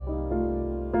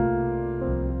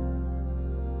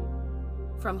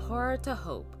From Horror to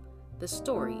Hope, the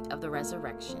story of the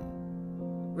resurrection.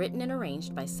 Written and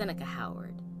arranged by Seneca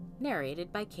Howard.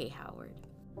 Narrated by Kay Howard.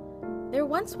 There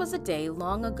once was a day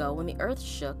long ago when the earth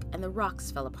shook and the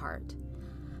rocks fell apart.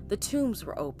 The tombs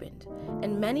were opened,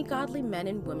 and many godly men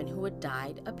and women who had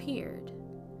died appeared.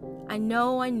 I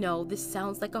know, this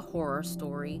sounds like a horror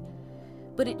story,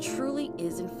 but it truly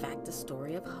is in fact a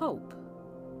story of hope.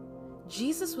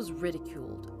 Jesus was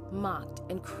ridiculed, mocked,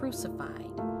 and crucified,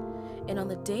 and on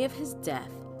the day of his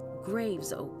death,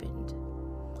 graves opened.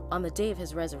 On the day of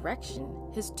his resurrection,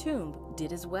 his tomb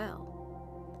did as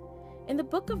well. In the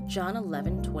book of John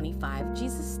 11:25,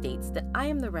 Jesus states that I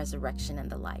am the resurrection and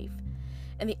the life,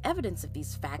 and the evidence of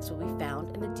these facts will be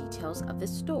found in the details of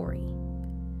this story.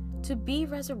 To be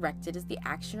resurrected is the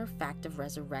action or fact of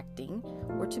resurrecting,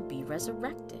 or to be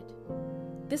resurrected.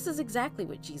 This is exactly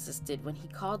what Jesus did when he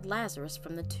called Lazarus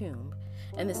from the tomb,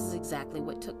 and this is exactly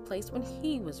what took place when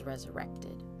he was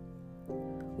resurrected.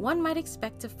 One might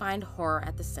expect to find horror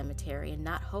at the cemetery and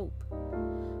not hope.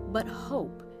 But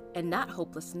hope, and not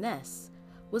hopelessness,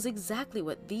 was exactly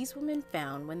what these women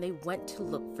found when they went to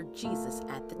look for Jesus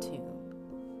at the tomb.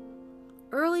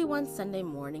 Early one Sunday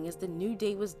morning, as the new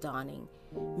day was dawning,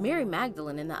 Mary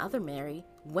Magdalene and the other Mary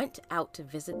went out to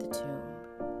visit the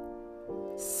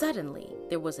tomb. Suddenly,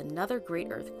 there was another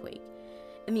great earthquake,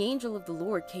 and the angel of the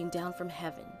Lord came down from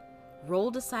heaven,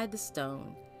 rolled aside the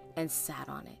stone, and sat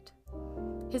on it.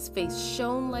 His face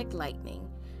shone like lightning,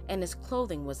 and his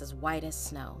clothing was as white as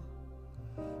snow.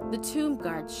 The tomb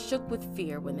guards shook with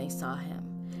fear when they saw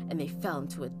him, and they fell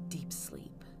into a deep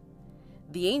sleep.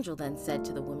 The angel then said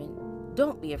to the women,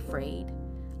 "Don't be afraid.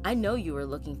 I know you are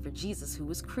looking for Jesus who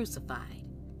was crucified.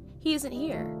 He isn't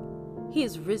here. He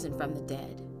is risen from the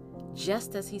dead,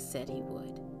 just as he said he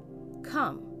would.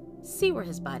 Come, see where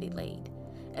his body laid,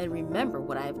 and remember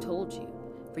what I have told you,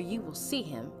 for you will see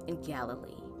him in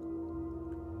Galilee."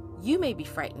 You may be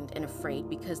frightened and afraid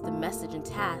because the message and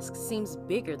task seems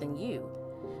bigger than you,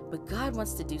 but God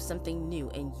wants to do something new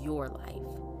in your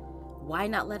life. Why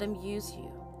not let him use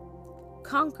you?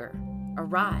 Conquer,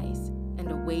 arise,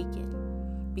 and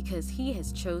awaken, because he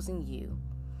has chosen you.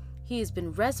 He has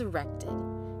been resurrected,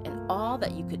 and all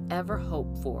that you could ever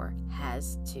hope for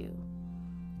has too.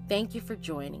 Thank you for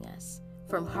joining us.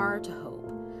 From Horror to Hope,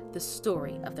 the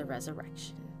story of the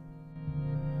resurrection.